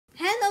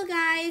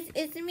guys,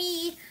 it's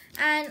me,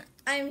 and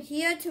I'm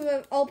here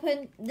to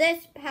open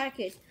this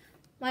package.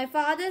 My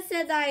father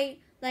said I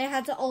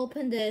had to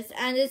open this,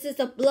 and this is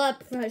the blood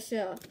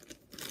pressure.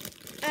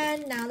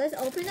 And now let's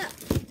open up.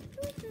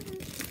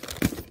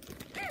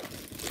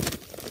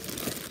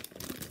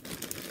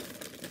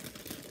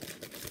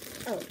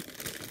 Oh.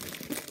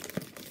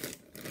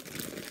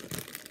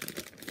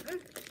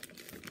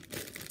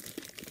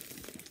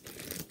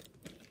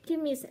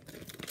 Give me a sec.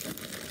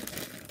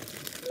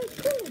 Oh my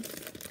goodness.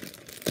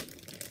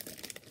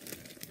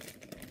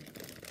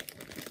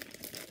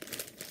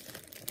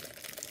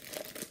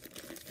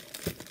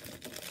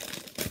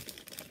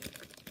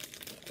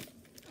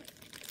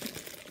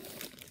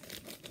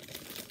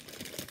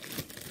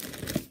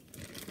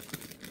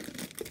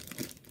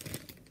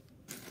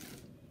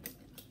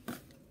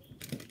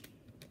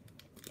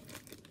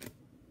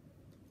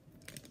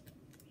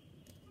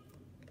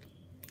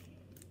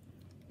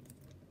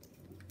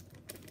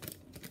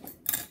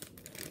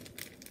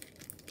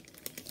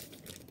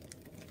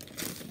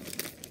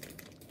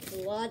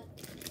 Blood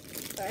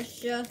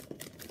pressure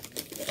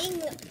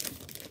thing.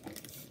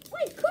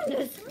 My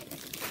goodness.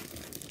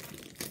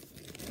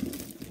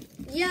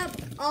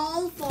 Yep,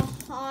 all for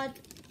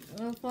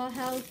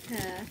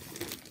healthcare.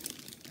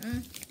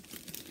 I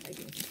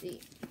can see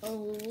a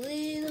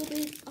little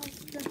bit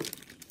of the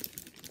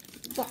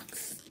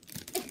box.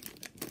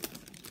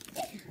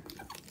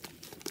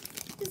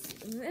 It's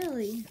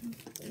really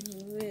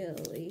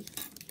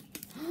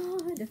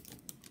hard.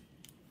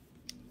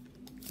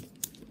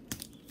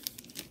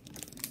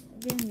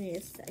 Give me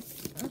a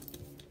second.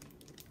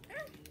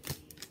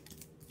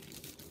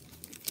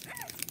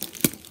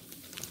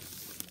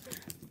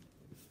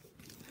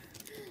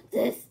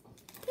 This is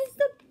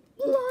the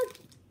blood.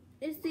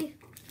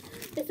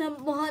 It's a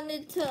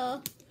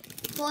monitor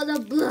for the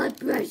blood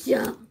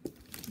pressure.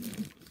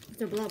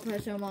 It's a blood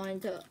pressure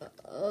monitor.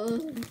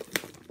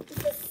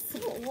 This is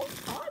so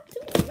hard to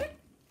work.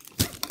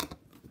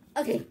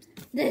 Okay,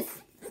 this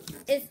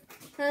is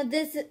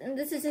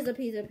just a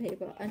piece of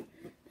paper, and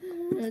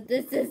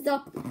this is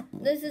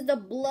the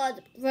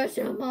blood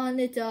pressure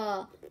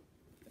monitor.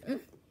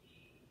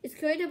 It's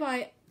created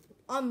by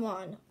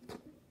Omron.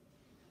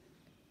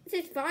 It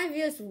says 5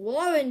 years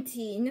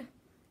warranty,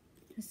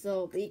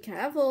 so be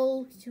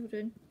careful,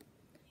 children.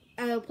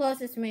 Plus,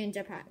 it's made in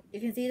Japan.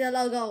 You can see the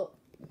logo.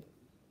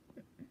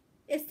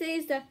 It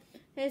says that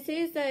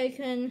it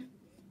can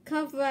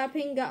cover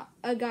wrapping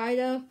a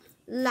guide,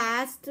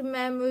 last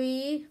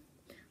memory,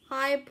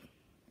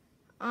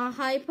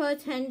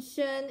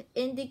 hypertension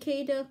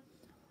indicator,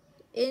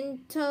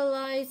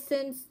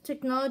 interlicense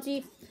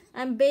technology,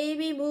 and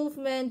baby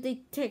movement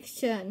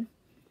detection.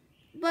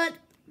 But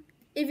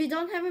if you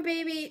don't have a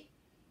baby,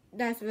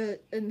 that'll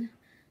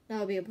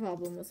be a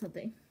problem or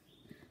something.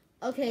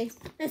 Okay,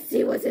 let's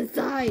see what's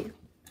inside.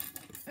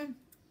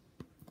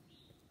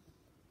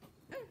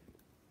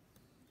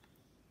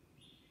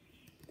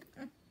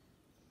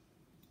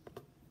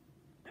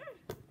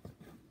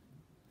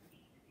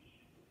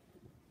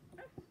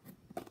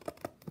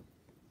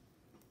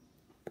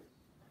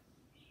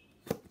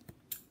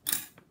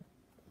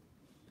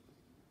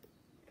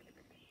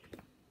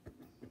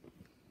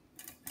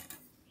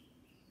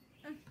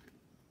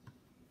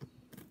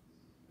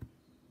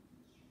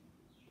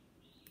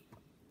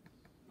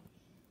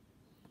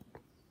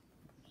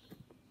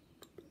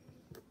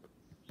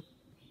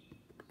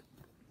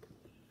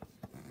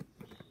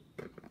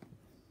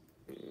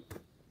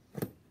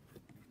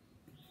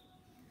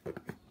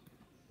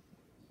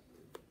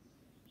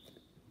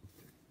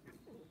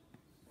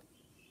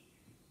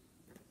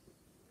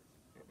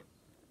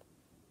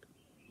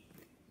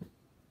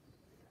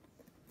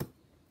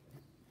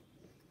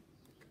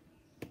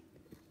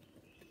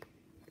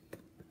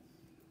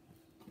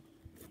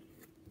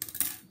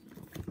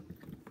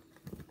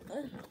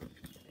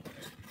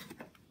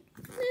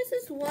 This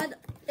is what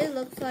it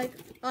looks like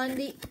on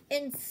the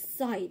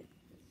inside.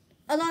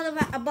 A lot of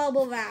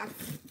bubble wrap.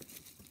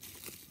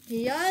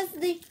 Here's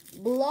the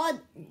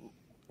blood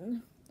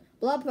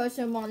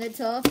pressure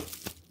monitor.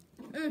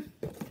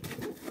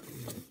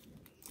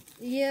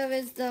 Here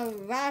is the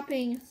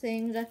wrapping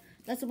thing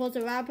that's supposed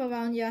to wrap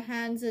around your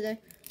hands, so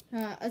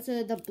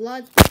the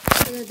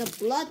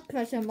blood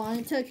pressure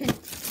monitor can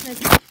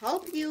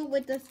help you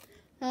with this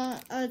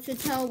to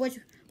tell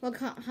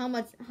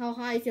how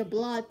high is your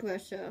blood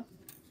pressure.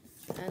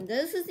 And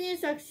this is the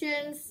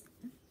instructions.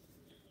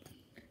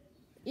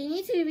 You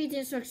need to read the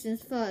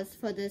instructions first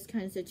for this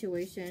kind of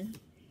situation,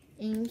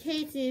 in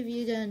case if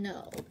you don't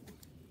know.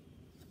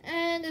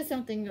 And there's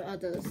something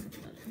others.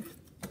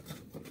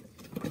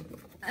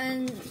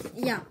 And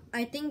yeah,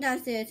 I think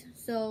that's it.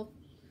 So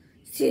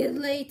see you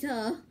later.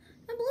 And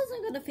Blood's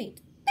not gonna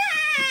faint.